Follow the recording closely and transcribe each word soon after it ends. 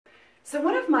So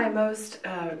one of my most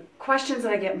questions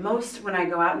that I get most when I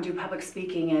go out and do public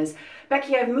speaking is,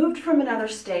 Becky, I've moved from another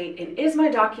state, and is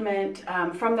my document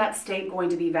from that state going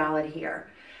to be valid here?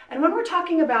 And when we're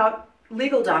talking about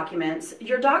legal documents,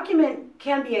 your document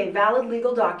can be a valid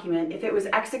legal document if it was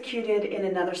executed in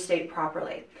another state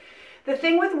properly. The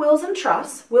thing with wills and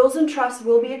trusts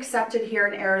will be accepted here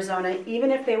in Arizona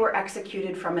even if they were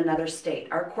executed from another state.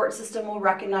 Our court system will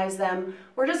recognize them.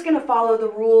 We're just going to follow the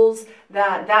rules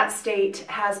that that state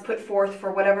has put forth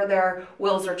for whatever their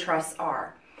wills or trusts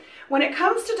are. When it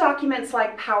comes to documents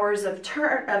like powers of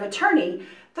attorney,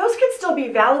 those can still be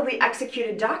validly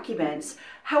executed documents.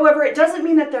 However, it doesn't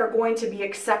mean that they're going to be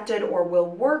accepted or will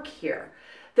work here.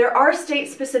 There are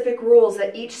state-specific rules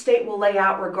that each state will lay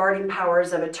out regarding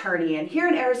powers of attorney. And here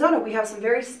in Arizona, we have some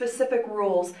very specific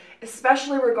rules,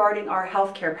 especially regarding our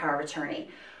healthcare power of attorney.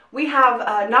 We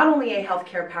have not only a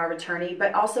healthcare power of attorney,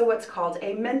 but also what's called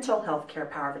a mental health care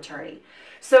power of attorney.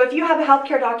 So if you have a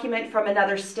healthcare document from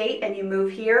another state and you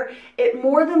move here, it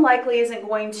more than likely isn't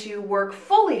going to work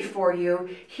fully for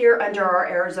you here under our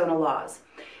Arizona laws.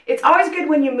 It's always good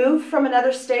when you move from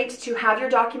another state to have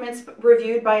your documents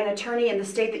reviewed by an attorney in the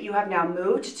state that you have now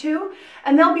moved to,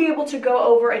 and they'll be able to go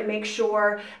over and make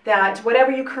sure that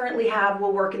whatever you currently have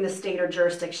will work in the state or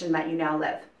jurisdiction that you now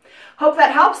live. Hope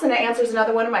that helps and it answers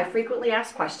another one of my frequently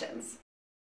asked questions.